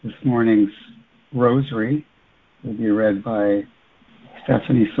morning's Rosary will be read by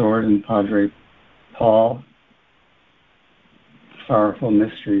Stephanie Sword and Padre Paul. Sorrowful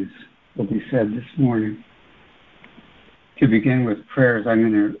Mysteries will be said this morning. To begin with prayers, I'm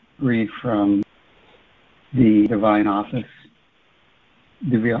going to read from the Divine Office.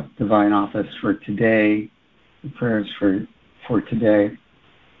 The Divine Office for today, the prayers for today.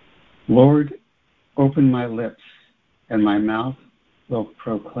 Lord, open my lips, and my mouth will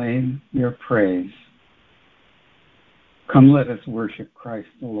proclaim your praise. Come, let us worship Christ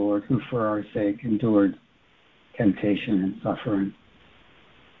the Lord, who for our sake endured temptation and suffering.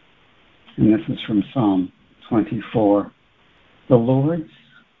 And this is from Psalm 24. The Lord's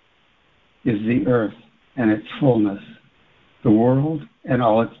is the earth and its fullness, the world and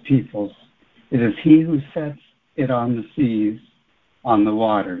all its peoples. It is he who sets it on the seas, on the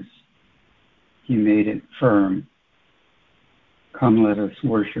waters. He made it firm. Come, let us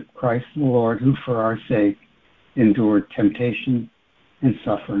worship Christ the Lord, who for our sake endured temptation and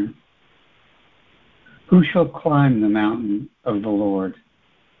suffering. Who shall climb the mountain of the Lord?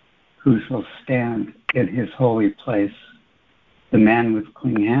 Who shall stand in his holy place? The man with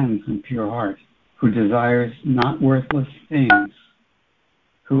clean hands and pure heart, who desires not worthless things,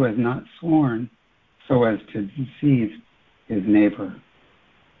 who has not sworn so as to deceive his neighbor.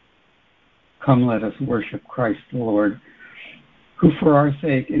 Come, let us worship Christ the Lord, who for our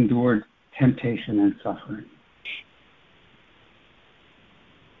sake endured temptation and suffering.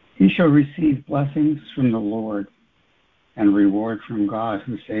 He shall receive blessings from the Lord and reward from God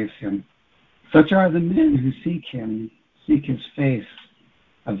who saves him. Such are the men who seek him, seek his face,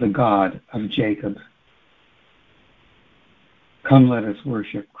 of the God of Jacob. Come, let us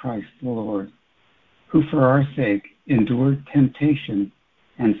worship Christ the Lord, who for our sake endured temptation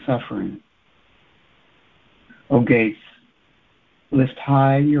and suffering. O gates, lift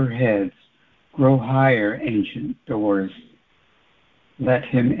high your heads, grow higher, ancient doors. Let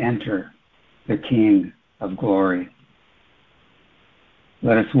him enter, the King of glory.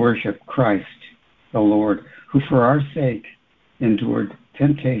 Let us worship Christ the Lord, who for our sake endured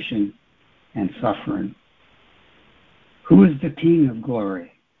temptation and suffering. Who is the King of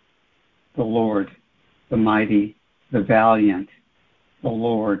glory? The Lord, the mighty, the valiant, the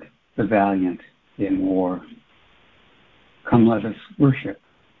Lord, the valiant in war. Come, let us worship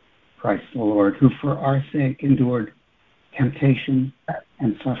Christ the Lord, who for our sake endured temptation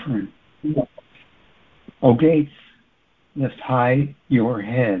and suffering. O gates, lift high your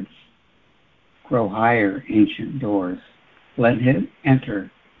heads, grow higher, ancient doors. Let him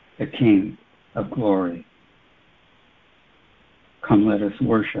enter, the King of glory. Come, let us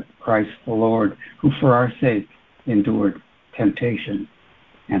worship Christ the Lord, who for our sake endured temptation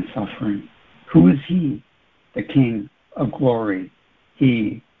and suffering. Who is he, the King of glory?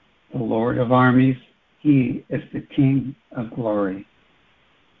 He, the Lord of armies, he is the King of glory.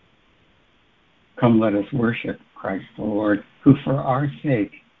 Come, let us worship Christ the Lord, who for our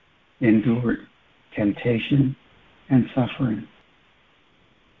sake endured temptation and suffering.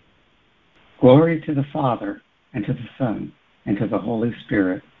 Glory to the Father, and to the Son, and to the Holy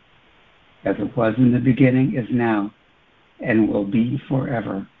Spirit, as it was in the beginning, is now, and will be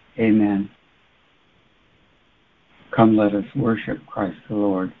forever. Amen. Come, let us worship Christ the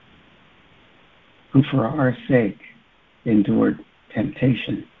Lord, who for our sake endured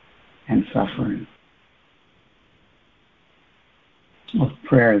temptation and suffering. A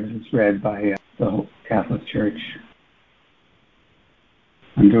prayer that is read by the Catholic Church.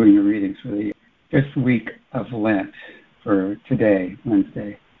 I'm doing the readings for this week of Lent for today,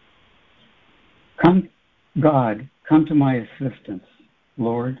 Wednesday. Come, God, come to my assistance.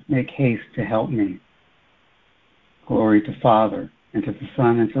 Lord, make haste to help me. Glory to Father, and to the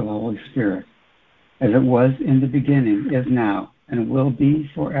Son, and to the Holy Spirit, as it was in the beginning, is now, and will be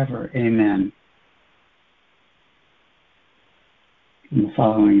forever. Amen. And the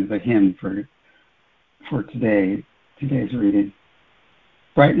following is a hymn for today's reading.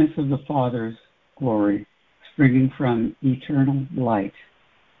 Brightness of the Father's glory, springing from eternal light,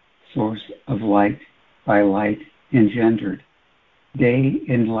 source of light by light engendered, day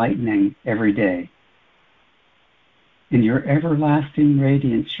enlightening every day. In your everlasting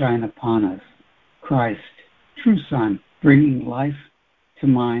radiance shine upon us, Christ, true Son, bringing life to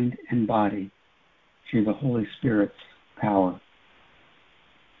mind and body through the Holy Spirit's power.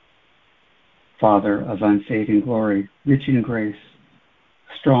 Father of unfading glory, rich in grace,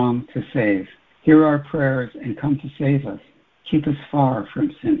 strong to save, hear our prayers and come to save us. Keep us far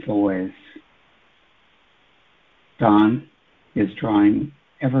from sinful ways. Dawn is drawing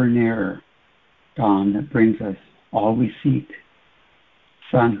ever nearer, dawn that brings us all we seek.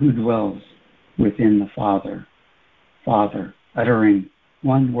 Son who dwells within the Father, Father, uttering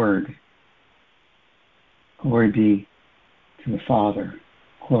one word. Glory be to the Father,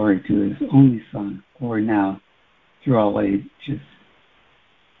 glory to his only Son, glory now through all ages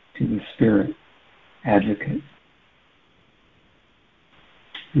to the Spirit, advocate.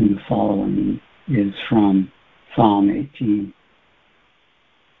 And the following is from Psalm 18.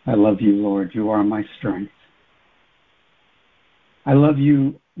 I love you, Lord, you are my strength. I love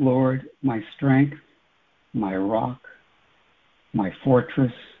you, Lord, my strength, my rock, my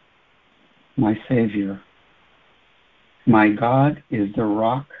fortress, my Savior. My God is the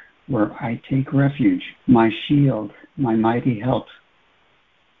rock where I take refuge, my shield, my mighty help,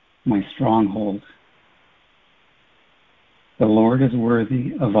 my stronghold. The Lord is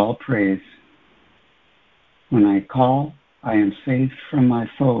worthy of all praise. When I call, I am saved from my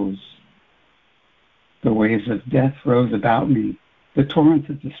foes. The waves of death rose about me. The torrents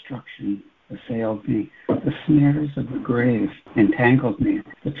of destruction assailed me. The snares of the grave entangled me.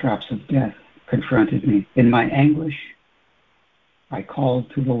 The traps of death confronted me. In my anguish, I called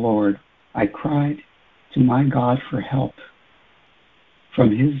to the Lord. I cried to my God for help.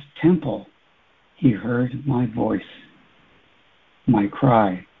 From his temple, he heard my voice. My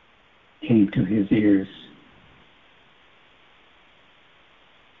cry came to his ears.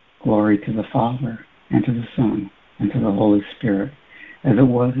 Glory to the Father, and to the Son, and to the Holy Spirit, as it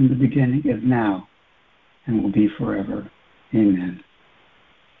was in the beginning, is now, and will be forever. Amen.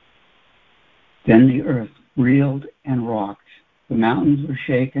 Then the earth reeled and rocked. The mountains were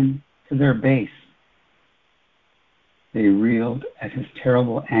shaken to their base. They reeled at his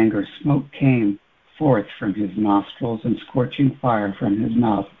terrible anger. Smoke came forth from his nostrils, and scorching fire from his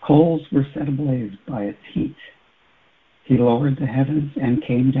mouth. Coals were set ablaze by its heat. He lowered the heavens and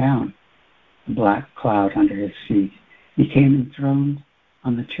came down, a black cloud under his feet. He came enthroned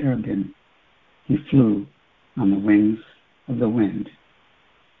on the cherubim. He flew on the wings of the wind.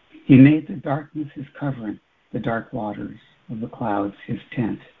 He made the darkness his covering, the dark waters of the clouds his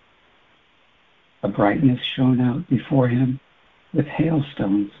tent. A brightness shone out before him with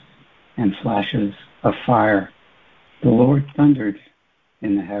hailstones and flashes of fire. The Lord thundered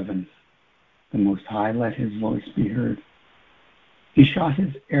in the heavens. The Most High let his voice be heard. He shot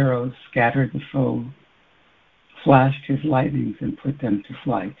his arrows, scattered the foe, flashed his lightnings, and put them to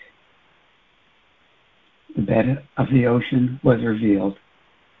flight. The bed of the ocean was revealed.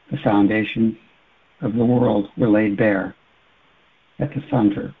 The foundations of the world were laid bare at the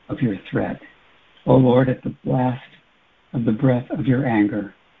thunder of your threat. O Lord, at the blast of the breath of your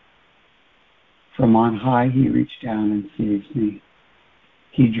anger. From on high he reached down and seized me.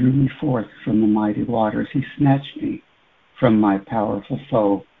 He drew me forth from the mighty waters. He snatched me from my powerful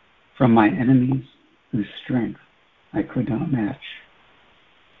foe, from my enemies whose strength I could not match.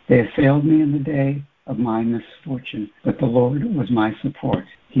 They assailed me in the day of my misfortune, but the Lord was my support.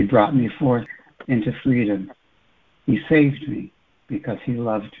 He brought me forth into freedom. He saved me because he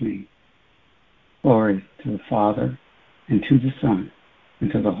loved me. Glory to the Father, and to the Son,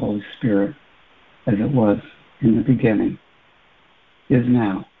 and to the Holy Spirit, as it was in the beginning, is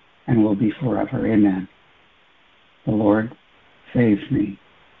now, and will be forever. Amen. The Lord saved me.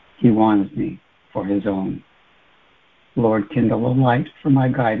 He wanted me for his own. Lord, kindle a light for my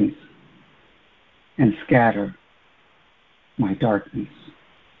guidance and scatter my darkness.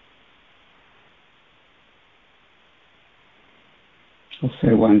 We'll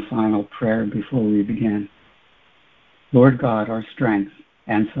say one final prayer before we begin. Lord God, our strength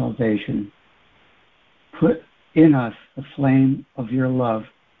and salvation, put in us the flame of your love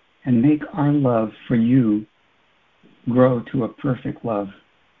and make our love for you grow to a perfect love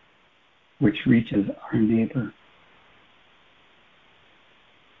which reaches our neighbor.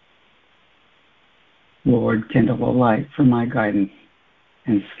 Lord, kindle a light for my guidance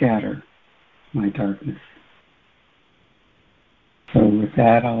and scatter my darkness. So with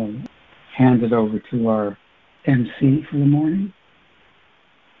that, I'll hand it over to our MC for the morning.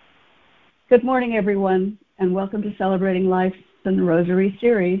 Good morning, everyone, and welcome to Celebrating Life in the Rosary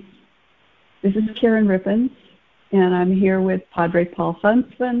series. This is Karen Rippins, and I'm here with Padre Paul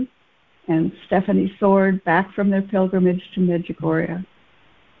Funsman and Stephanie Sword, back from their pilgrimage to Medjugorje.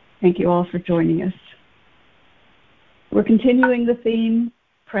 Thank you all for joining us. We're continuing the theme,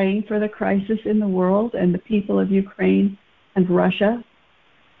 praying for the crisis in the world and the people of Ukraine and Russia,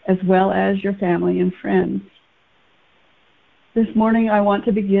 as well as your family and friends. This morning I want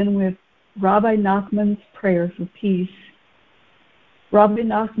to begin with Rabbi Nachman's prayer for peace. Rabbi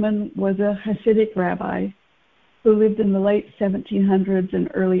Nachman was a Hasidic rabbi who lived in the late 1700s and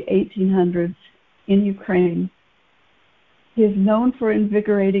early 1800s in Ukraine. He is known for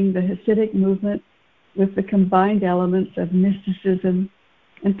invigorating the Hasidic movement with the combined elements of mysticism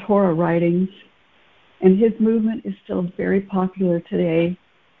and Torah writings, and his movement is still very popular today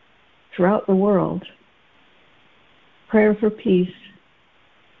throughout the world. Prayer for peace.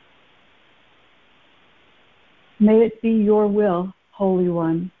 May it be your will, Holy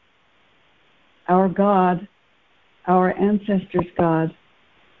One, our God, our ancestors' God,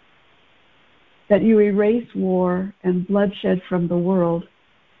 that you erase war and bloodshed from the world,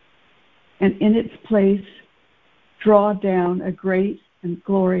 and in its place draw down a great and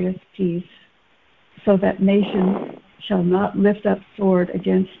glorious peace, so that nation shall not lift up sword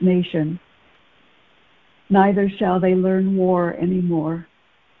against nation, neither shall they learn war anymore.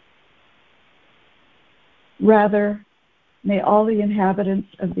 Rather, may all the inhabitants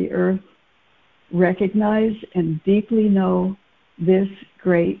of the earth recognize and deeply know this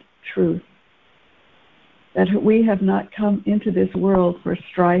great truth, that we have not come into this world for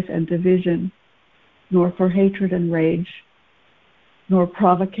strife and division, nor for hatred and rage, nor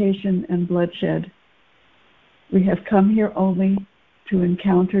provocation and bloodshed. We have come here only to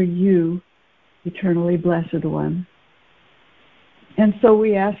encounter you, eternally blessed one. And so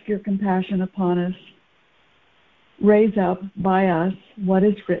we ask your compassion upon us. Raise up by us what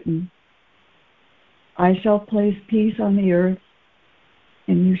is written. I shall place peace on the earth,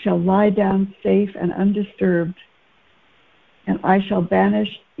 and you shall lie down safe and undisturbed. And I shall banish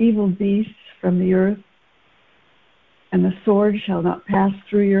evil beasts from the earth, and the sword shall not pass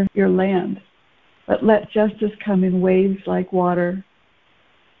through your land. But let justice come in waves like water,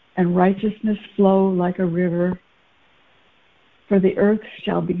 and righteousness flow like a river. For the earth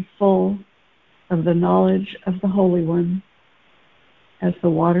shall be full of the knowledge of the Holy One, as the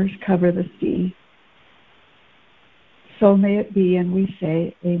waters cover the sea. So may it be, and we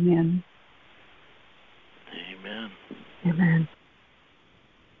say, Amen. Amen. Amen.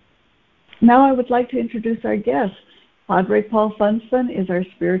 Now I would like to introduce our guest. Padre Paul Funston is our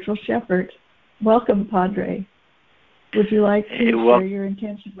spiritual shepherd. Welcome, Padre. Would you like to share your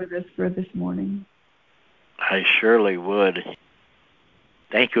intention with us for this morning? I surely would.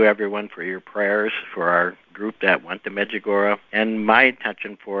 Thank you, everyone, for your prayers for our group that went to Medjugorje. And my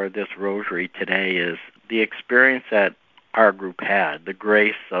intention for this rosary today is the experience that our group had, the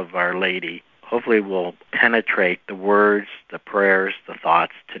grace of Our Lady, hopefully will penetrate the words, the prayers, the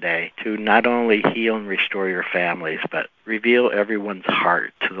thoughts today to not only heal and restore your families, but reveal everyone's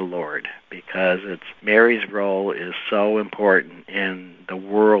heart to the Lord, because Mary's role is so important in the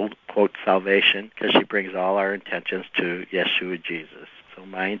world, quote, salvation, because she brings all our intentions to Yeshua Jesus. So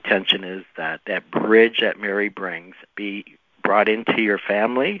my intention is that that bridge that Mary brings be brought into your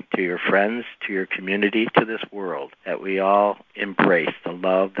family, to your friends, to your community, to this world, that we all embrace the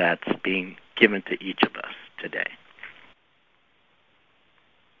love that's being given to each of us today.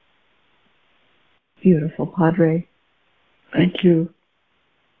 Beautiful, Padre. Thank you.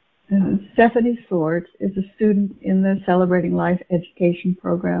 Stephanie Swords is a student in the Celebrating Life education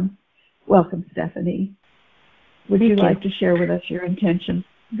program. Welcome, Stephanie. Would you like to share with us your intention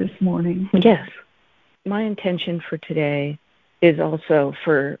this morning? Yes. My intention for today is also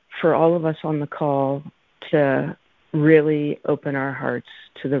for all of us on the call to really open our hearts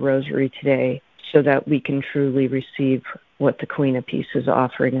to the Rosary today so that we can truly receive what the Queen of Peace is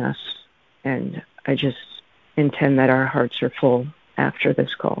offering us. And I just intend that our hearts are full after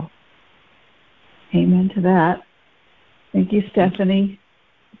this call. Amen to that. Thank you, Stephanie.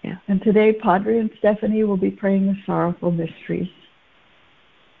 Yeah. And today, Padre and Stephanie will be praying the Sorrowful Mysteries.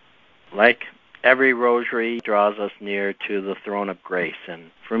 Like every rosary draws us near to the throne of grace. And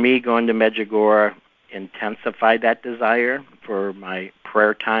for me, going to Medjugorje intensified that desire for my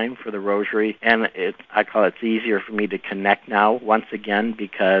prayer time for the rosary. And I call it's easier for me to connect now once again,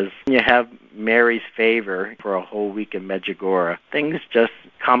 because you have Mary's favor for a whole week in Medjugorje. Things just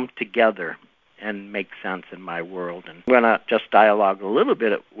come together and make sense in my world. And I'm going to just dialogue a little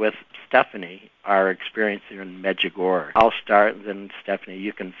bit with Stephanie, our experience here in Medjugorje. I'll start, and then Stephanie,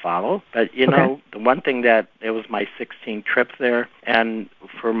 you can follow. But, you know, the one thing that it was my 16th trip there, and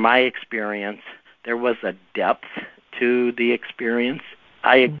for my experience, there was a depth to the experience.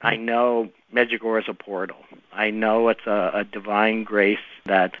 I know Medjugorje is a portal. I know it's a divine grace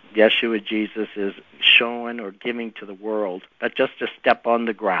that Yeshua Jesus is showing or giving to the world, but just to step on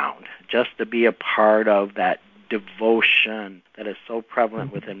the ground, just to be a part of that devotion that is so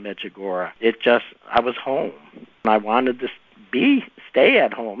prevalent within Medjugorje. I was home. I wanted to stay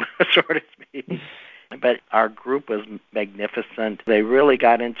at home, so to speak. But our group was magnificent. They really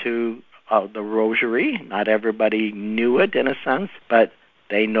got into the Rosary. Not everybody knew it in a sense, but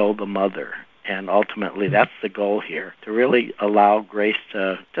they know the Mother. And ultimately, that's the goal here, to really allow grace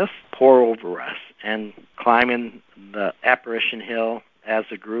to just pour over us. And climbing the apparition hill as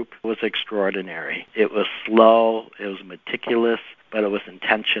a group was extraordinary. It was slow, it was meticulous, but it was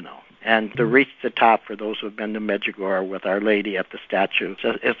intentional. And to reach the top, for those who have been to Medjugorje with Our Lady at the statue,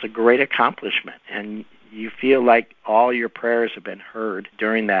 it's a great accomplishment. And you feel like all your prayers have been heard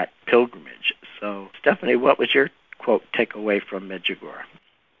during that pilgrimage. So, Stephanie, what was your, quote, takeaway from Medjugorje?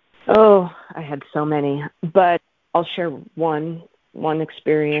 Oh, I had so many, but I'll share one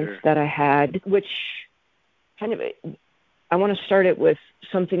experience that I had, which kind of, I want to start it with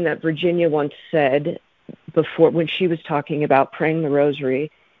something that Virginia once said before when she was talking about praying the Rosary.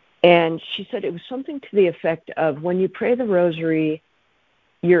 And she said it was something to the effect of, when you pray the Rosary,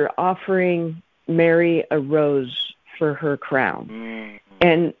 you're offering Mary a rose for her crown.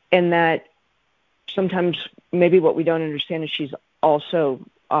 And that sometimes maybe what we don't understand is she's also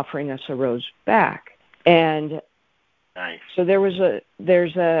offering us a rose back. And nice. So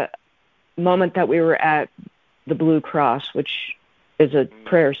there's a moment that we were at the Blue Cross, which is a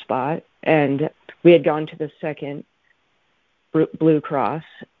prayer spot, and we had gone to the second Blue Cross,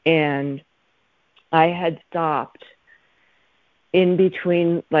 and I had stopped in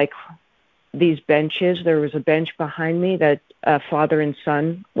between like these benches. There was a bench behind me that father and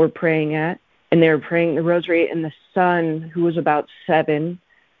son were praying at, and they were praying the Rosary, and the son, who was about 7,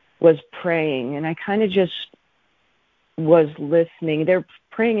 was praying, and I kind of just was listening. They're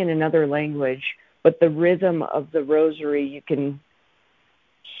praying in another language, but the rhythm of the Rosary, you can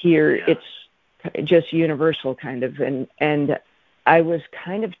hear. It's just universal kind of, and I was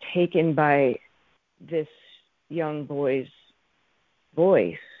kind of taken by this young boy's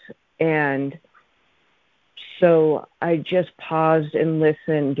voice, and so I just paused and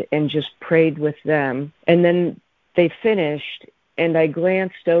listened and just prayed with them, and then they finished, and I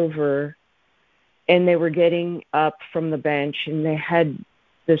glanced over, and they were getting up from the bench, and they had,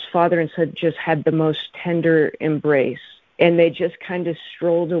 this father and son just had the most tender embrace, and they just kind of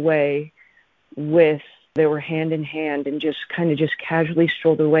strolled away they were hand in hand and just kind of just casually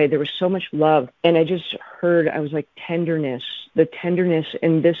strolled away. There was so much love, and I just heard, I was like, the tenderness,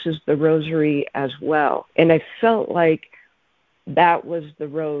 and this is the Rosary as well. And I felt like that was the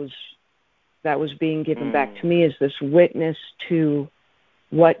rose that was being given back to me, as this witness to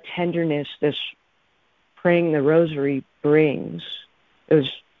what tenderness this praying the Rosary brings. It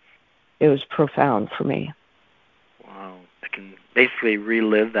was profound for me. Wow. I can basically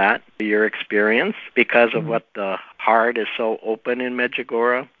relive your experience, because of what the heart is so open in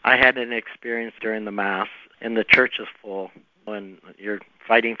Medjugorje. I had an experience during the Mass, and the church is full, when you're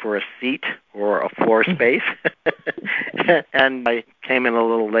fighting for a seat or a floor space. And I came in a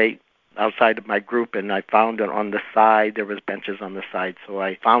little late outside of my group, and I found it on the side. There was benches on the side, so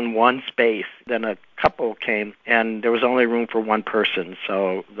I found one space. Then a couple came, and there was only room for one person,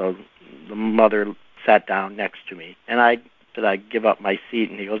 so the mother sat down next to me, and I said I'd give up my seat,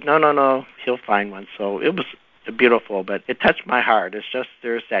 and he goes, no, he'll find one. So it was beautiful, but it touched my heart. It's just,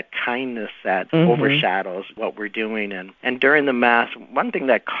 there's that kindness that overshadows what we're doing. And during the Mass, one thing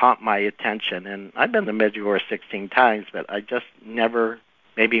that caught my attention, and I've been to Medjugorje 16 times, but I just never,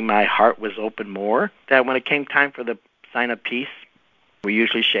 maybe my heart was open more, that when it came time for the sign of peace, we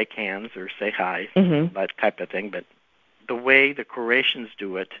usually shake hands or say hi, that type of thing, but the way the Croatians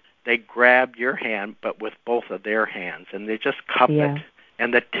do it, they grab your hand, but with both of their hands, and they just cup it.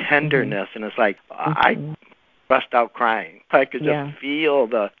 And the tenderness, and it's like, I bust out crying. I could just feel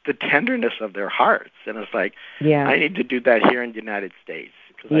the tenderness of their hearts. And it's like, I need to do that here in the United States,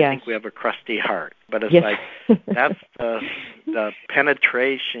 because I think we have a crusty heart. But it's like, that's the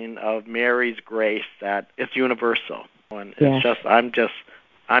penetration of Mary's grace, that it's universal. And it's just,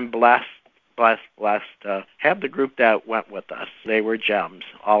 I'm blessed to have the group that went with us. They were gems,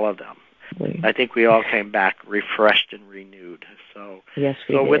 all of them. I think we all came back refreshed and renewed. So,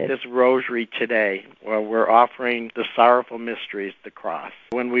 with this Rosary today, well, we're offering the Sorrowful Mysteries, the Cross.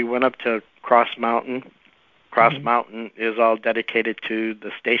 When we went up to Cross Mountain Mountain is all dedicated to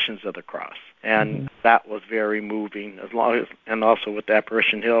the Stations of the Cross. And that was very moving, and also with the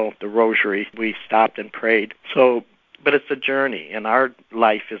Apparition Hill, the Rosary, we stopped and prayed. So, but it's a journey, and our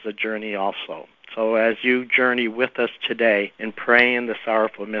life is a journey also. So as you journey with us today in praying the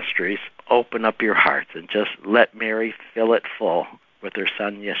Sorrowful Mysteries, open up your hearts and just let Mary fill it full with her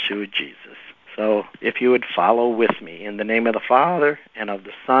Son, Yeshua Jesus. So if you would follow with me, in the name of the Father, and of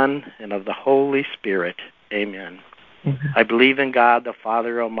the Son, and of the Holy Spirit, amen. I believe in God, the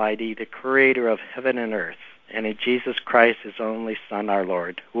Father Almighty, the Creator of heaven and earth, and in Jesus Christ, His only Son, our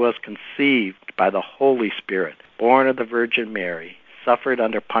Lord, who was conceived by the Holy Spirit, born of the Virgin Mary, suffered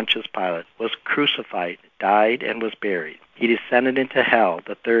under Pontius Pilate, was crucified, died, and was buried. He descended into hell.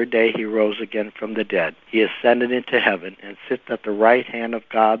 The third day he rose again from the dead. He ascended into heaven and sits at the right hand of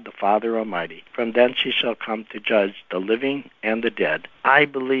God the Father Almighty. From thence he shall come to judge the living and the dead. I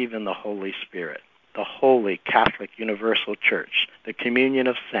believe in the Holy Spirit, the holy Catholic Universal Church, the communion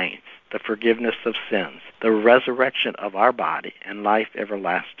of saints, the forgiveness of sins, the resurrection of our body, and life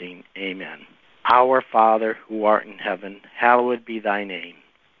everlasting. Amen. Our Father, who art in heaven, hallowed be thy name.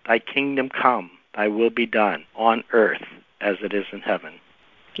 Thy kingdom come, thy will be done, on earth as it is in heaven.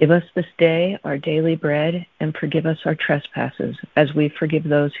 Give us this day our daily bread, and forgive us our trespasses, as we forgive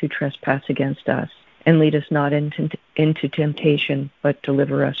those who trespass against us. And lead us not into temptation, but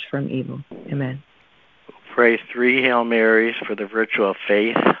deliver us from evil. Amen. Pray 3 Hail Marys for the virtue of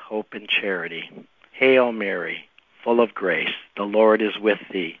faith, hope, and charity. Hail Mary, full of grace, the Lord is with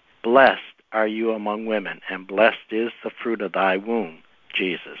thee. Blessed are you among women, and blessed is the fruit of thy womb,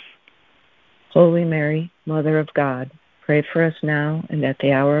 Jesus. Holy Mary, Mother of God, pray for us now and at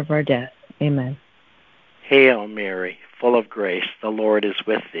the hour of our death. Amen. Hail Mary, full of grace, the Lord is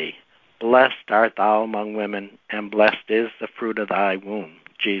with thee. Blessed art thou among women, and blessed is the fruit of thy womb,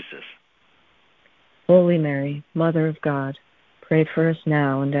 Jesus. Holy Mary, Mother of God, pray for us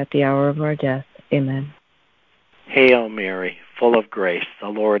now and at the hour of our death. Amen. Hail Mary, full of grace, the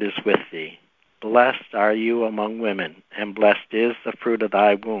Lord is with thee. Blessed are you among women, and blessed is the fruit of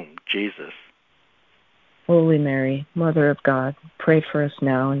thy womb, Jesus. Holy Mary, Mother of God, pray for us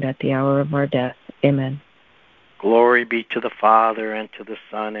now and at the hour of our death. Amen. Glory be to the Father, and to the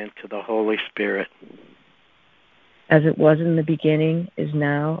Son, and to the Holy Spirit. As it was in the beginning, is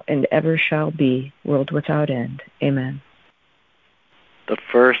now, and ever shall be, world without end. Amen. The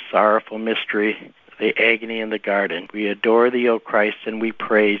first sorrowful mystery, the agony in the garden. We adore thee, O Christ, and we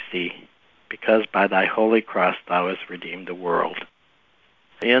praise thee, because by thy holy cross thou hast redeemed the world.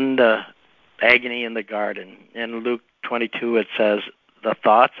 In the agony in the garden, in Luke 22 it says, the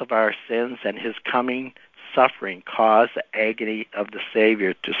thoughts of our sins and his coming suffering caused the agony of the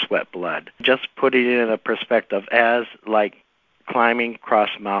Savior to sweat blood. Just putting it in a perspective, as like climbing across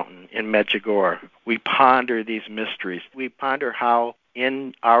a mountain in Medjugorje, we ponder these mysteries. We ponder how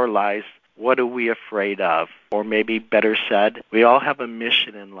in our lives, what are we afraid of? Or maybe better said, we all have a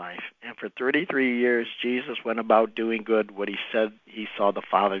mission in life. And for 33 years, Jesus went about doing good what he said he saw the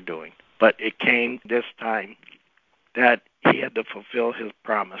Father doing. But it came this time that he had to fulfill his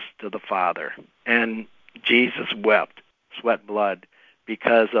promise to the Father. And Jesus wept, sweat blood,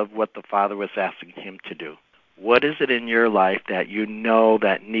 because of what the Father was asking him to do. What is it in your life that you know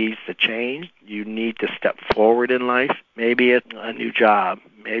that needs to change? You need to step forward in life. Maybe it's a new job.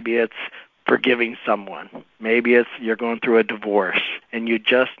 Maybe it's forgiving someone. Maybe it's you're going through a divorce and you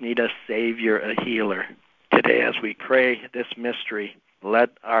just need a Savior, a healer. Today, as we pray this mystery, let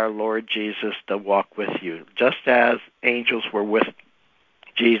our Lord Jesus to walk with you. Just as angels were with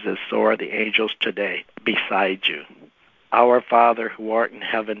Jesus, so are the angels today beside you. Our Father, who art in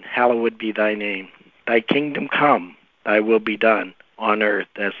heaven, hallowed be thy name. Thy kingdom come, thy will be done, on earth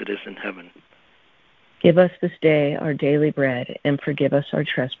as it is in heaven. Give us this day our daily bread, and forgive us our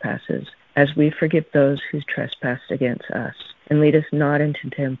trespasses, as we forgive those who trespass against us. And lead us not into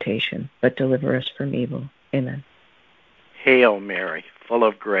temptation, but deliver us from evil. Amen. Hail Mary, full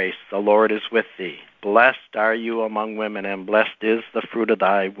of grace, the Lord is with thee. Blessed are you among women, and blessed is the fruit of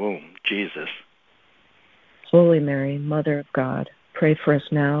thy womb, Jesus. Holy Mary, Mother of God, pray for us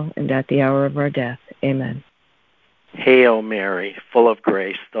now and at the hour of our death. Amen. Hail Mary, full of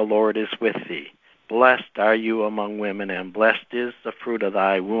grace, the Lord is with thee. Blessed are you among women, and blessed is the fruit of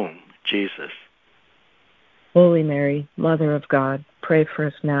thy womb, Jesus. Holy Mary, Mother of God, pray for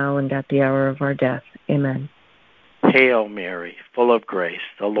us now and at the hour of our death. Amen. Hail Mary, full of grace,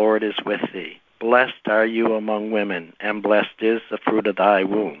 the Lord is with thee. Blessed are you among women, and blessed is the fruit of thy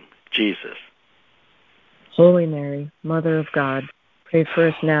womb, Jesus. Holy Mary, Mother of God, pray for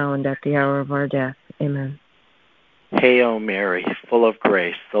us now and at the hour of our death. Amen. Hail Mary, full of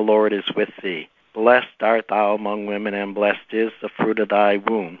grace, the Lord is with thee. Blessed art thou among women, and blessed is the fruit of thy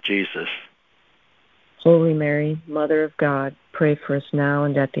womb, Jesus. Holy Mary, Mother of God, pray for us now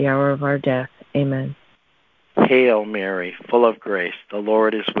and at the hour of our death. Amen. Hail Mary, full of grace, the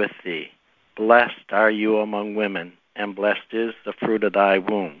Lord is with thee. Blessed are you among women, and blessed is the fruit of thy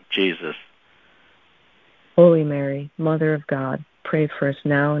womb, Jesus. Holy Mary, Mother of God, pray for us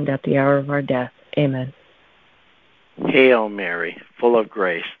now and at the hour of our death. Amen. Hail Mary, full of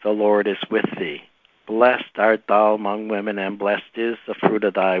grace, the Lord is with thee. Blessed art thou among women, and blessed is the fruit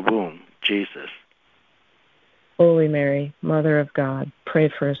of thy womb, Jesus. Holy Mary, Mother of God, pray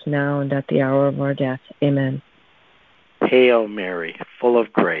for us now and at the hour of our death. Amen. Hail Mary, full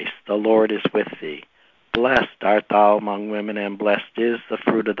of grace, the Lord is with thee. Blessed art thou among women, and blessed is the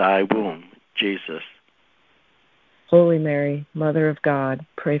fruit of thy womb, Jesus. Holy Mary, Mother of God,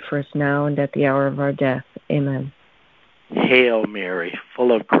 pray for us now and at the hour of our death. Amen. Hail Mary,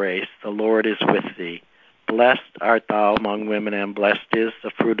 full of grace, the Lord is with thee. Blessed art thou among women, and blessed is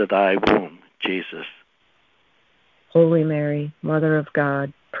the fruit of thy womb, Jesus. Holy Mary, Mother of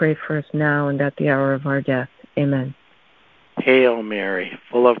God, pray for us now and at the hour of our death. Amen. Hail Mary,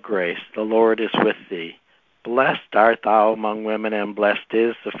 full of grace, the Lord is with thee. Blessed art thou among women, and blessed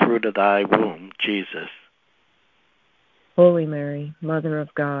is the fruit of thy womb, Jesus. Holy Mary, Mother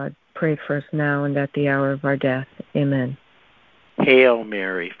of God, pray for us now and at the hour of our death. Amen. Hail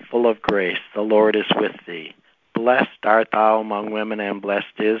Mary, full of grace, the Lord is with thee. Blessed art thou among women, and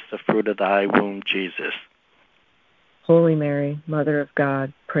blessed is the fruit of thy womb, Jesus. Holy Mary, Mother of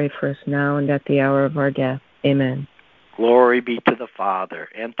God, pray for us now and at the hour of our death. Amen. Glory be to the Father,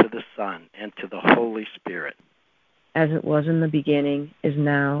 and to the Son, and to the Holy Spirit. As it was in the beginning, is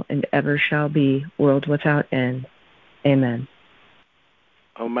now, and ever shall be, world without end. Amen.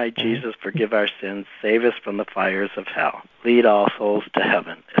 O my Jesus, forgive our sins, save us from the fires of hell. Lead all souls to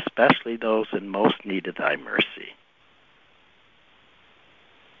heaven, especially those in most need of thy mercy.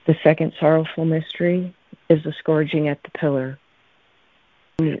 The second sorrowful mystery is the scourging at the pillar.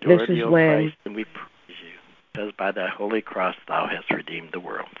 We adore This thee, is O when... Christ, and we praise you, because by thy holy cross thou hast redeemed the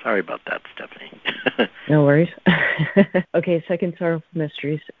world. Sorry about that, Stephanie. No worries. Okay, second sorrowful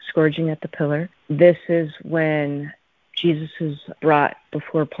mystery, scourging at the pillar. This is when Jesus is brought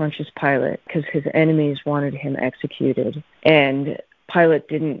before Pontius Pilate because his enemies wanted him executed. And Pilate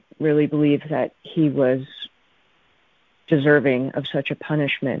didn't really believe that he was deserving of such a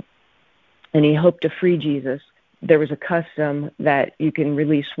punishment. And he hoped to free Jesus. There was a custom that you can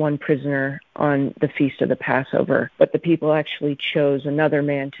release one prisoner on the feast of the Passover, but the people actually chose another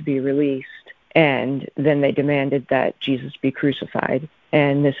man to be released, and then they demanded that Jesus be crucified.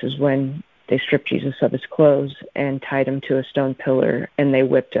 And this is when they stripped Jesus of his clothes and tied him to a stone pillar, and they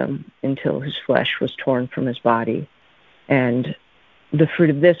whipped him until his flesh was torn from his body. And the fruit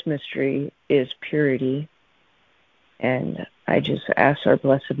of this mystery is purity. And I just ask our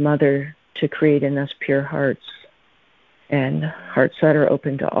Blessed Mother to create in us pure hearts and hearts that are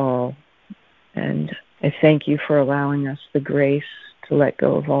open to all. And I thank you for allowing us the grace to let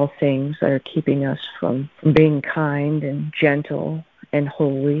go of all things that are keeping us from being kind and gentle and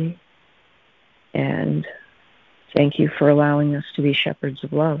holy. And thank you for allowing us to be shepherds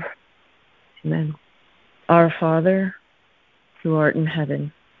of love. Amen. Our Father, who art in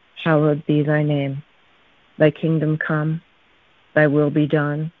heaven, hallowed be thy name. Thy kingdom come, thy will be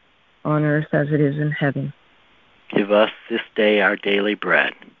done, on earth as it is in heaven. Give us this day our daily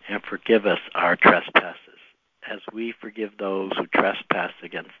bread, and forgive us our trespasses, as we forgive those who trespass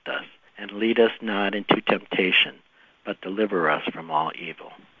against us. And lead us not into temptation, but deliver us from all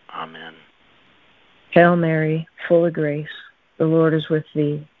evil. Amen. Hail Mary, full of grace, the Lord is with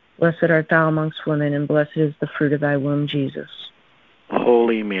thee. Blessed art thou amongst women, and blessed is the fruit of thy womb, Jesus.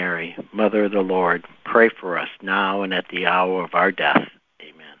 Holy Mary, Mother of the Lord, pray for us now and at the hour of our death.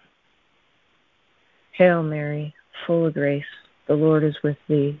 Amen. Hail Mary, full of grace, the Lord is with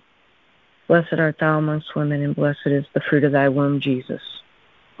thee. Blessed art thou amongst women, and blessed is the fruit of thy womb, Jesus.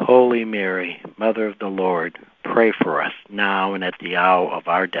 Holy Mary, Mother of the Lord, pray for us now and at the hour of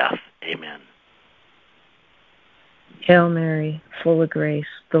our death. Amen. Hail Mary, full of grace,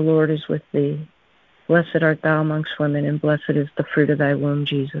 the Lord is with thee. Blessed art thou amongst women, and blessed is the fruit of thy womb,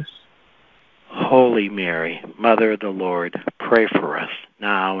 Jesus. Holy Mary, Mother of the Lord, pray for us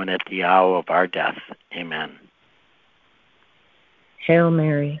now and at the hour of our death. Amen. Hail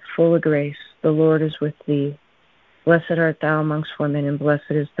Mary, full of grace, the Lord is with thee. Blessed art thou amongst women, and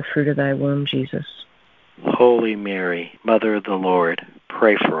blessed is the fruit of thy womb, Jesus. Holy Mary, Mother of the Lord,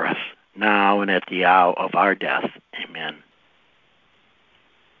 pray for us now and at the hour of our death. Amen.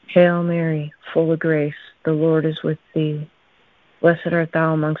 Hail Mary, full of grace, the Lord is with thee. Blessed art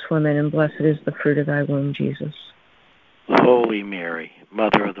thou amongst women, and blessed is the fruit of thy womb, Jesus. Holy Mary,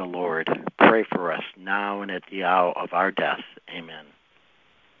 Mother of the Lord, pray for us now and at the hour of our death. Amen.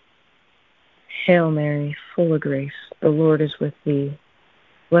 Hail Mary, full of grace, the Lord is with thee.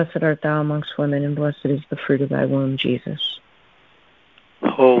 Blessed art thou amongst women, and blessed is the fruit of thy womb, Jesus.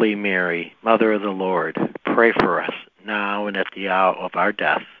 Holy Mary, Mother of the Lord, pray for us now and at the hour of our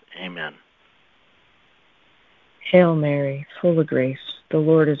death. Amen. Hail Mary, full of grace, the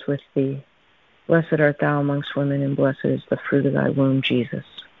Lord is with thee. Blessed art thou amongst women, and blessed is the fruit of thy womb, Jesus.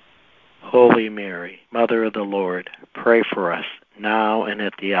 Holy Mary, Mother of the Lord, pray for us now and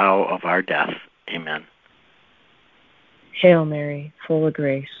at the hour of our death. Amen. Hail Mary, full of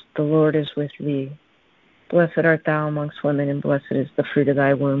grace, the Lord is with thee. Blessed art thou amongst women, and blessed is the fruit of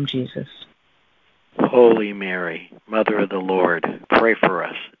thy womb, Jesus. Holy Mary, Mother of the Lord, pray for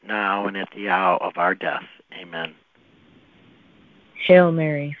us, now and at the hour of our death. Amen. Hail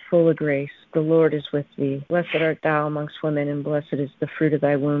Mary, full of grace, the Lord is with thee. Blessed art thou amongst women, and blessed is the fruit of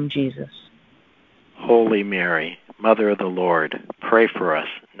thy womb, Jesus. Holy Mary, Mother of the Lord, pray for us,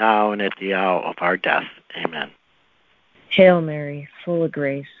 now and at the hour of our death. Amen. Hail Mary, full of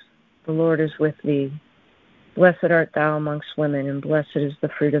grace, the Lord is with thee. Blessed art thou amongst women, and blessed is the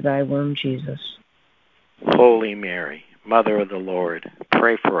fruit of thy womb, Jesus. Holy Mary, Mother of the Lord,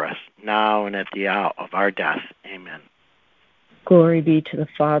 pray for us, now and at the hour of our death. Amen. Glory be to the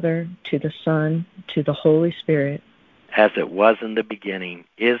Father, to the Son, to the Holy Spirit. As it was in the beginning,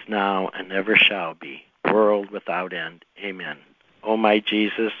 is now, and ever shall be, world without end. Amen. O my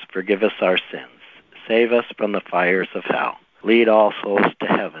Jesus, forgive us our sins. Save us from the fires of hell. Lead all souls to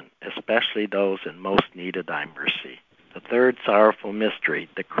heaven, especially those in most need of thy mercy. The third sorrowful mystery,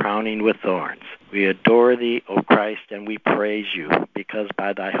 the crowning with thorns. We adore thee, O Christ, and we praise you, because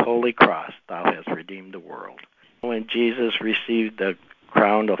by thy holy cross thou hast redeemed the world. When Jesus received the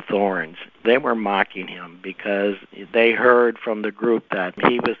crown of thorns, they were mocking him because they heard from the group that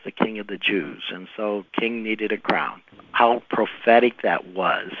he was the king of the Jews, and so king needed a crown. How prophetic that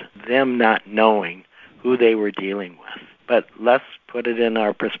was, them not knowing who they were dealing with. But let's put it in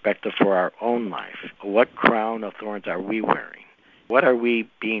our perspective for our own life. What crown of thorns are we wearing? What are we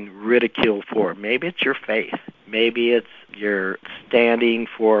being ridiculed for? Maybe it's your faith. Maybe it's your standing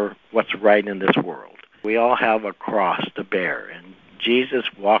for what's right in this world. We all have a cross to bear, and Jesus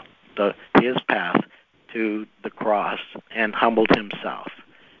walked his path to the cross and humbled himself.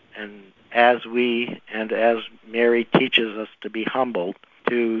 And as Mary teaches us to be humbled,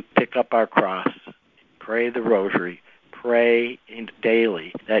 to pick up our cross, pray the Rosary, pray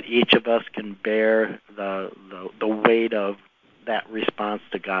daily that each of us can bear the weight of that response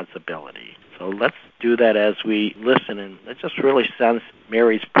to God's ability. So let's do that as we listen, and let's just really sense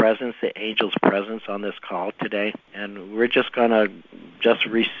Mary's presence, the angel's presence on this call today. And we're just going to just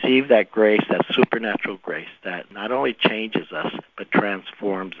receive that grace, that supernatural grace that not only changes us, but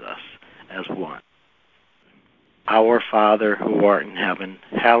transforms us as one. Our Father, who art in heaven,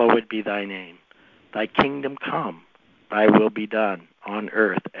 hallowed be thy name. Thy kingdom come, thy will be done on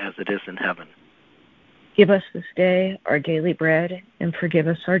earth as it is in heaven. Give us this day our daily bread, and forgive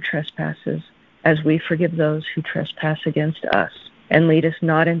us our trespasses, as we forgive those who trespass against us. And lead us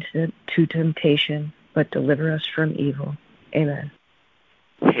not into temptation, but deliver us from evil. Amen.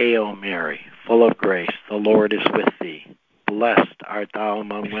 Hail Mary, full of grace, the Lord is with thee. Blessed art thou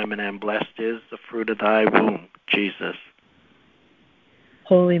among women, and blessed is the fruit of thy womb, Jesus.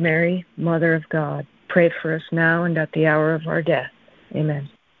 Holy Mary, Mother of God, pray for us now and at the hour of our death. Amen.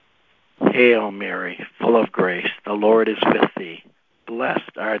 Hail Mary, full of grace, the Lord is with thee.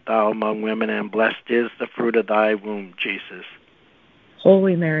 Blessed art thou among women, and blessed is the fruit of thy womb, Jesus.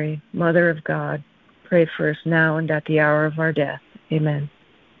 Holy Mary, Mother of God, pray for us now and at the hour of our death. Amen.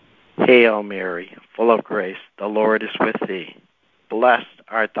 Hail Mary, full of grace, the Lord is with thee. Blessed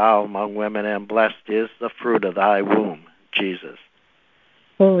art thou among women, and blessed is the fruit of thy womb, Jesus.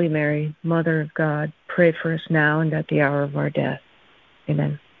 Holy Mary, Mother of God, pray for us now and at the hour of our death.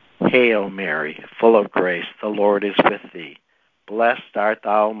 Amen. Hail Mary, full of grace, the Lord is with thee. Blessed art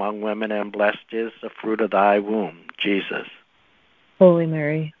thou among women, and blessed is the fruit of thy womb, Jesus. Holy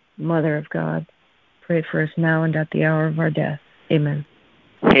Mary, Mother of God, pray for us now and at the hour of our death. Amen.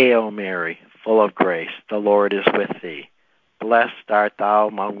 Hail Mary, full of grace, the Lord is with thee. Blessed art thou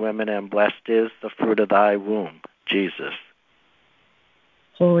among women, and blessed is the fruit of thy womb, Jesus.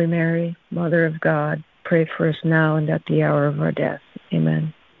 Holy Mary, Mother of God, pray for us now and at the hour of our death.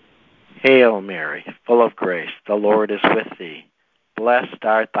 Amen. Hail Mary, full of grace, the Lord is with thee. Blessed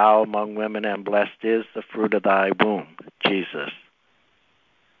art thou among women, and blessed is the fruit of thy womb, Jesus.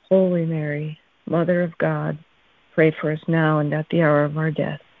 Holy Mary, Mother of God, pray for us now and at the hour of our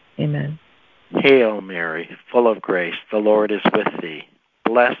death. Amen. Hail Mary, full of grace, the Lord is with thee.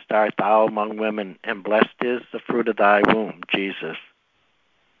 Blessed art thou among women, and blessed is the fruit of thy womb, Jesus.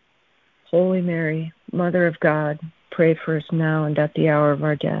 Holy Mary, Mother of God, pray for us now and at the hour of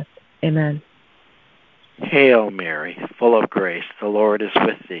our death. Amen. Hail Mary, full of grace, the Lord is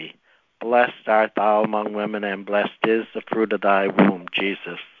with thee. Blessed art thou among women, and blessed is the fruit of thy womb,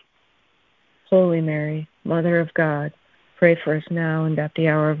 Jesus. Holy Mary, Mother of God, pray for us now and at the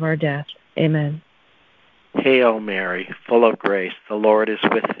hour of our death. Amen. Hail Mary, full of grace, the Lord is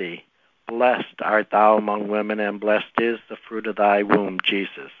with thee. Blessed art thou among women, and blessed is the fruit of thy womb,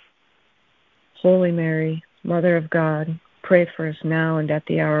 Jesus. Holy Mary, Mother of God, pray for us now and at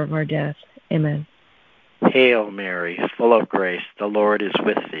the hour of our death. Amen. Hail Mary, full of grace, the Lord is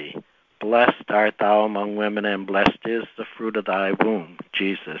with thee. Blessed art thou among women, and blessed is the fruit of thy womb,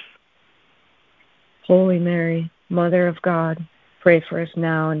 Jesus. Holy Mary, Mother of God, pray for us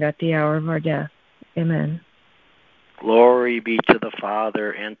now and at the hour of our death. Amen. Glory be to the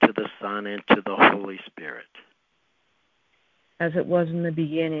Father, and to the Son, and to the Holy Spirit. As it was in the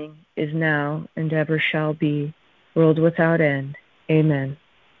beginning, is now, and ever shall be, world without end. Amen.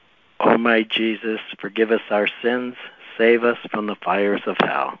 O my Jesus, forgive us our sins, save us from the fires of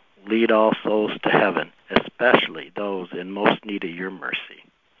hell. Lead all souls to heaven, especially those in most need of your mercy.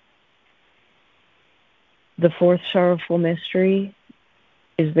 The fourth sorrowful mystery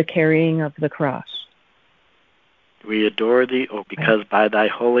is the carrying of the cross. We adore thee, O because by thy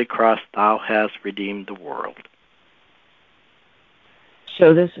holy cross thou hast redeemed the world.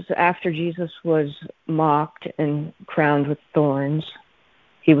 So this is after Jesus was mocked and crowned with thorns.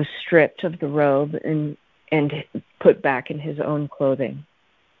 He was stripped of the robe and put back in his own clothing.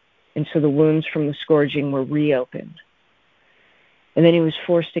 And so the wounds from the scourging were reopened. And then he was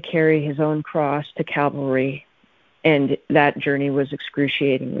forced to carry his own cross to Calvary, and that journey was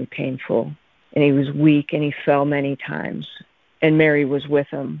excruciatingly painful. And he was weak, and he fell many times. And Mary was with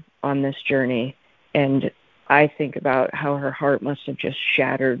him on this journey. And I think about how her heart must have just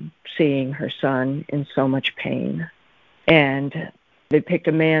shattered seeing her son in so much pain. And they picked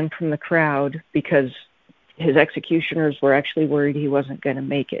a man from the crowd because his executioners were actually worried he wasn't going to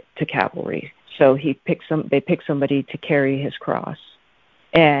make it to Calvary. So they picked somebody to carry his cross.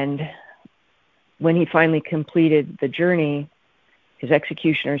 And when he finally completed the journey, his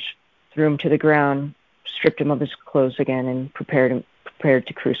executioners threw him to the ground, stripped him of his clothes again, and prepared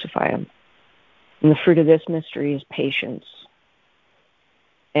to crucify him. And the fruit of this mystery is patience.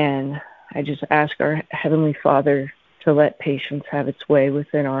 And I just ask our Heavenly Father to let patience have its way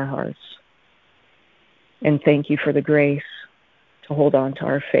within our hearts. And thank you for the grace to hold on to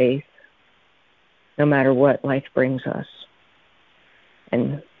our faith, no matter what life brings us.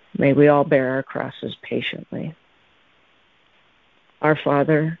 And may we all bear our crosses patiently. Our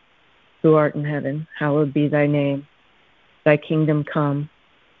Father, who art in heaven, hallowed be thy name. Thy kingdom come,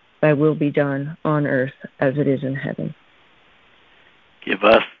 thy will be done on earth as it is in heaven. Give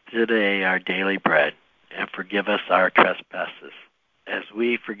us today our daily bread, and forgive us our trespasses, as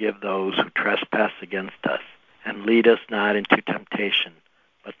we forgive those who trespass against us. And lead us not into temptation,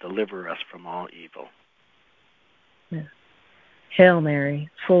 but deliver us from all evil. Amen. Hail Mary,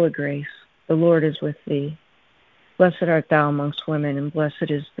 full of grace, the Lord is with thee. Blessed art thou amongst women, and blessed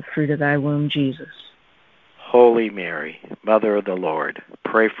is the fruit of thy womb, Jesus. Holy Mary, Mother of the Lord,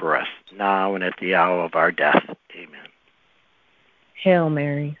 pray for us, now and at the hour of our death. Amen. Hail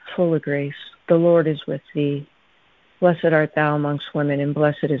Mary, full of grace, the Lord is with thee. Blessed art thou amongst women, and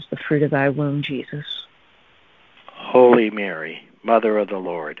blessed is the fruit of thy womb, Jesus. Holy Mary, Mother of the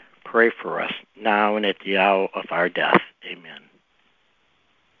Lord, pray for us, now and at the hour of our death. Amen.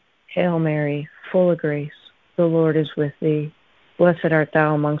 Hail Mary, full of grace, the Lord is with thee. Blessed art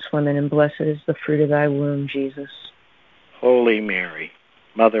thou amongst women, and blessed is the fruit of thy womb, Jesus. Holy Mary,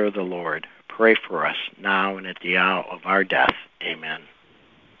 Mother of the Lord, pray for us, now and at the hour of our death. Amen.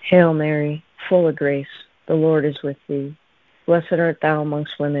 Hail Mary, full of grace, the Lord is with thee. Blessed art thou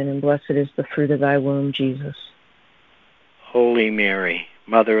amongst women, and blessed is the fruit of thy womb, Jesus. Holy Mary,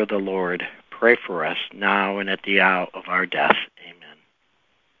 Mother of the Lord, pray for us, now and at the hour of our death. Amen.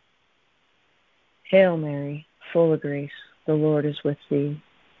 Hail Mary, full of grace, the Lord is with thee.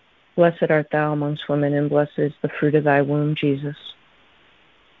 Blessed art thou amongst women, and blessed is the fruit of thy womb, Jesus.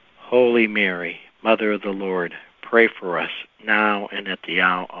 Holy Mary, Mother of the Lord, pray for us, now and at the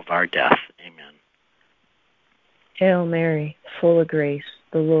hour of our death. Amen. Hail Mary, full of grace,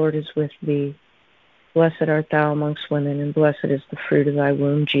 the Lord is with thee. Blessed art thou amongst women, and blessed is the fruit of thy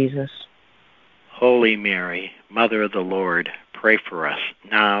womb, Jesus. Holy Mary, Mother of the Lord, pray for us,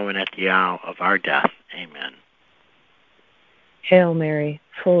 now and at the hour of our death. Amen. Hail Mary,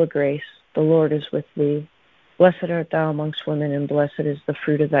 full of grace, the Lord is with thee. Blessed art thou amongst women, and blessed is the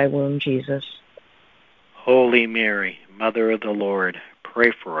fruit of thy womb, Jesus. Holy Mary, Mother of the Lord,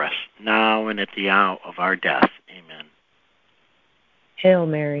 pray for us, now and at the hour of our death. Amen. Hail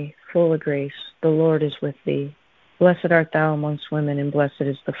Mary, full of grace, the Lord is with thee. Blessed art thou amongst women, and blessed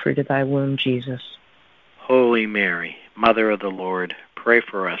is the fruit of thy womb, Jesus. Holy Mary, Mother of the Lord, pray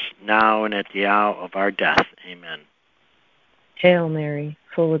for us, now and at the hour of our death. Amen. Hail Mary,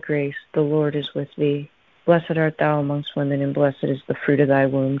 full of grace, the Lord is with thee. Blessed art thou amongst women, and blessed is the fruit of thy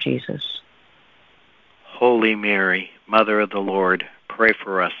womb, Jesus. Holy Mary, Mother of the Lord, pray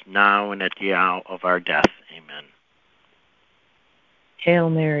for us now and at the hour of our death. Amen. Hail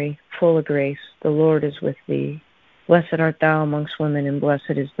Mary, full of grace, the Lord is with thee. Blessed art thou amongst women, and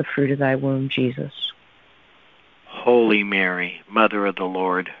blessed is the fruit of thy womb, Jesus. Holy Mary, Mother of the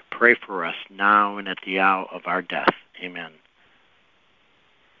Lord, pray for us now and at the hour of our death. Amen.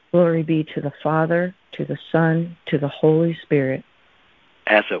 Glory be to the Father, to the Son, to the Holy Spirit.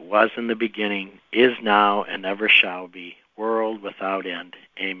 As it was in the beginning, is now, and ever shall be, world without end.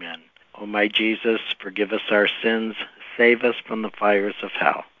 Amen. O my Jesus, forgive us our sins, save us from the fires of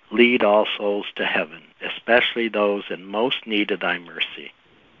hell. Lead all souls to heaven, especially those in most need of thy mercy.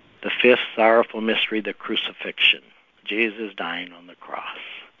 The fifth sorrowful mystery, the crucifixion. Jesus dying on the cross.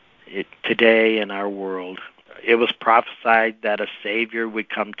 Today in our world, it was prophesied that a Savior would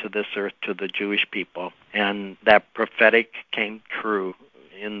come to this earth, to the Jewish people, and that prophetic came true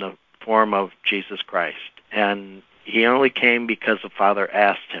in the form of Jesus Christ. And he only came because the Father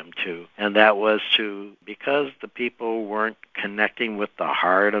asked him to, and that was because the people weren't connecting with the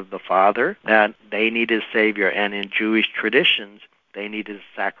heart of the Father, that they needed a Savior. And in Jewish traditions, they needed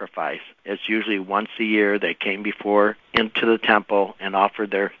a sacrifice. It's usually once a year they came into the temple and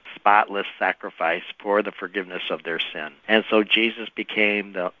offered their spotless sacrifice for the forgiveness of their sin. And so Jesus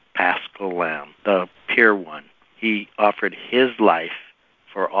became the Paschal Lamb, the pure one. He offered his life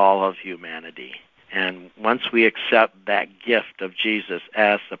for all of humanity. And once we accept that gift of Jesus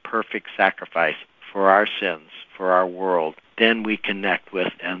as the perfect sacrifice for our sins, for our world, then we connect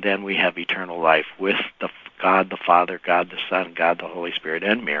with, and then we have eternal life with God the Father, God the Son, God the Holy Spirit,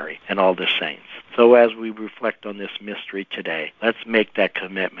 and Mary, and all the saints. So as we reflect on this mystery today, let's make that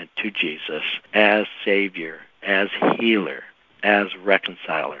commitment to Jesus as Savior, as healer, as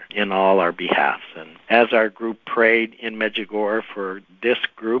reconciler in all our behalfs. And as our group prayed in Medjugorje for this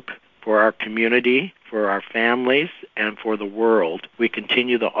group, for our community, for our families, and for the world, we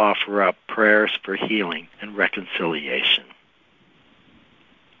continue to offer up prayers for healing and reconciliation.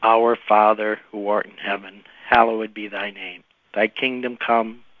 Our Father, who art in heaven, hallowed be thy name. Thy kingdom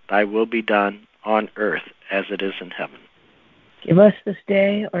come, thy will be done on earth as it is in heaven. Give us this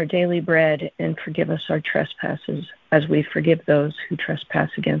day our daily bread, and forgive us our trespasses, as we forgive those who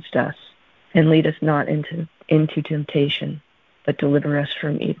trespass against us. And lead us not into temptation, but deliver us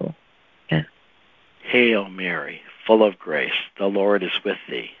from evil. Amen. Hail Mary, full of grace, the Lord is with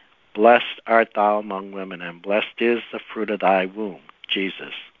thee. Blessed art thou among women, and blessed is the fruit of thy womb,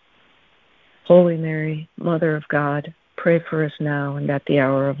 Jesus. Holy Mary, Mother of God, pray for us now and at the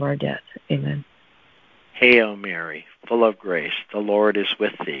hour of our death. Amen. Hail Mary, full of grace, the Lord is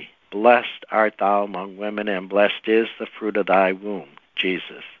with thee. Blessed art thou among women, and blessed is the fruit of thy womb,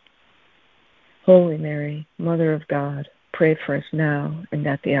 Jesus. Holy Mary, Mother of God, pray for us now and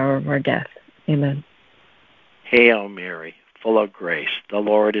at the hour of our death. Amen. Hail Mary, full of grace, the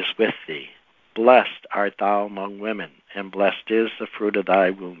Lord is with thee. Blessed art thou among women, and blessed is the fruit of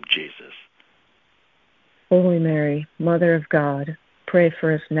thy womb, Jesus. Holy Mary, Mother of God, pray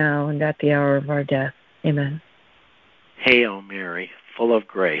for us now and at the hour of our death. Amen. Hail Mary, full of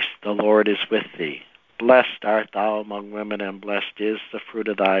grace, the Lord is with thee. Blessed art thou among women, and blessed is the fruit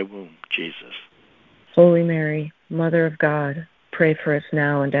of thy womb, Jesus. Holy Mary, Mother of God, pray for us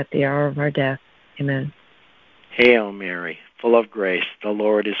now and at the hour of our death. Amen. Hail Mary, full of grace, the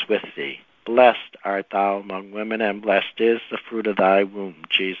Lord is with thee. Blessed art thou among women, and blessed is the fruit of thy womb,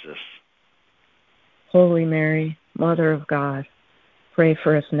 Jesus. Holy Mary, Mother of God, pray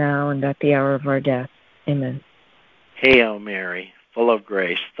for us now and at the hour of our death. Amen. Hail Mary, full of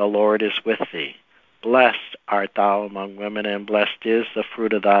grace, the Lord is with thee. Blessed art thou among women, and blessed is the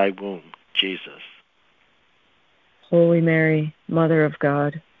fruit of thy womb, Jesus. Holy Mary, Mother of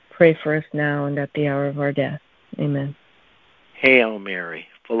God, pray for us now and at the hour of our death. Amen. Hail Mary,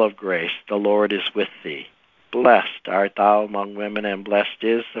 full of grace, the Lord is with thee. Blessed art thou among women, and blessed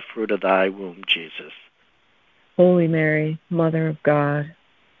is the fruit of thy womb, Jesus. Holy Mary, Mother of God,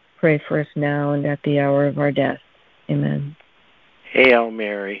 pray for us now and at the hour of our death. Amen. Hail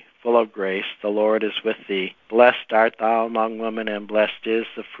Mary, full of grace, the Lord is with thee. Blessed art thou among women, and blessed is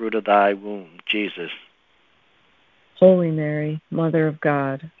the fruit of thy womb, Jesus. Holy Mary, Mother of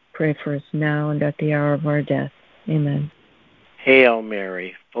God, pray for us now and at the hour of our death. Amen. Hail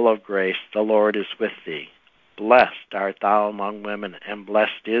Mary, full of grace, the Lord is with thee. Blessed art thou among women, and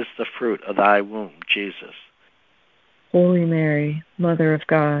blessed is the fruit of thy womb, Jesus. Holy Mary, Mother of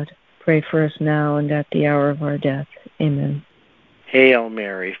God, pray for us now and at the hour of our death. Amen. Hail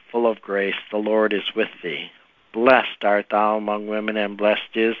Mary, full of grace, the Lord is with thee. Blessed art thou among women, and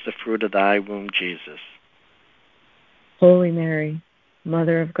blessed is the fruit of thy womb, Jesus. Holy Mary,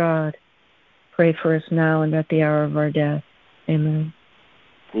 Mother of God, pray for us now and at the hour of our death. Amen.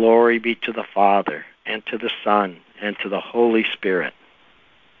 Glory be to the Father, and to the Son, and to the Holy Spirit.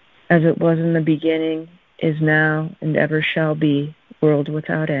 As it was in the beginning, is now, and ever shall be, world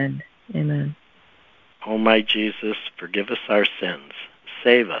without end. Amen. O my Jesus, forgive us our sins.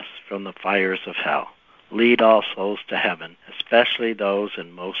 Save us from the fires of hell. Lead all souls to heaven, especially those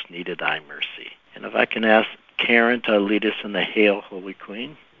in most need of thy mercy. And if I can ask Karen to lead us in the Hail, Holy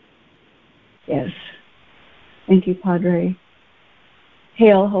Queen. Yes. Thank you, Padre.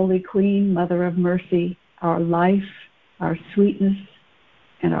 Hail, Holy Queen, Mother of Mercy, our life, our sweetness,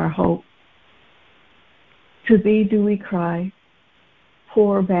 and our hope. To thee do we cry,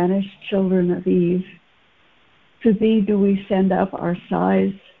 poor banished children of Eve. To thee do we send up our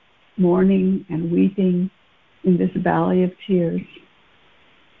sighs, mourning and weeping in this valley of tears.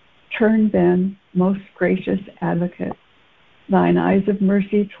 Turn then, most gracious Advocate, thine eyes of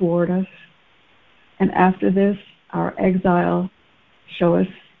mercy toward us, and after this, our exile, show us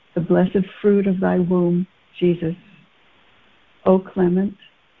the blessed fruit of thy womb, Jesus. O clement,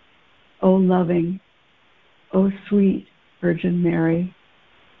 O loving, O sweet Virgin Mary,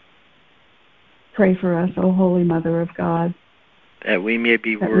 pray for us, O Holy Mother of God, that we may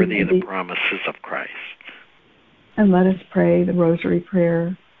be worthy of the promises of Christ. And let us pray the Rosary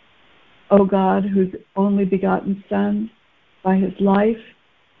Prayer. O God, whose only begotten Son, by his life,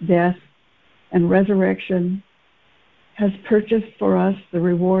 death, and resurrection, has purchased for us the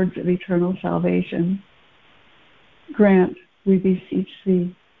rewards of eternal salvation, grant, we beseech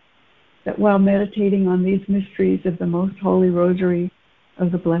thee, that while meditating on these mysteries of the most holy Rosary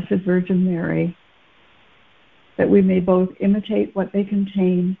of the Blessed Virgin Mary, that we may both imitate what they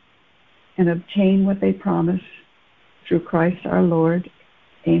contain and obtain what they promise, through Christ our Lord.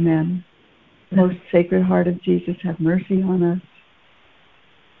 Amen. Most Sacred Heart of Jesus, have mercy on us.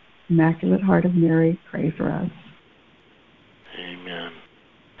 Immaculate Heart of Mary, pray for us. Amen.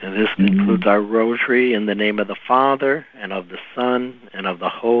 And this concludes our Rosary in the name of the Father, and of the Son, and of the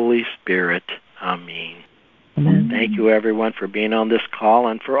Holy Spirit. Amen. Amen. Thank you, everyone, for being on this call,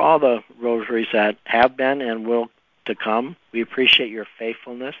 and for all the rosaries that have been and will to come. We appreciate your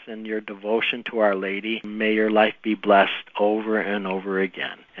faithfulness and your devotion to Our Lady. May your life be blessed over and over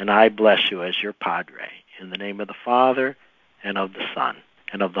again. And I bless you as your Padre, in the name of the Father, and of the Son,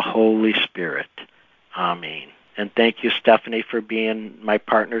 and of the Holy Spirit. Amen. And thank you, Stephanie, for being my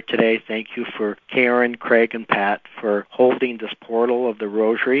partner today. Thank you for Karen, Craig, and Pat for holding this portal of the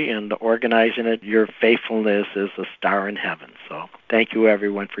Rosary and organizing it. Your faithfulness is a star in heaven. So thank you,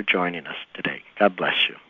 everyone, for joining us today. God bless you.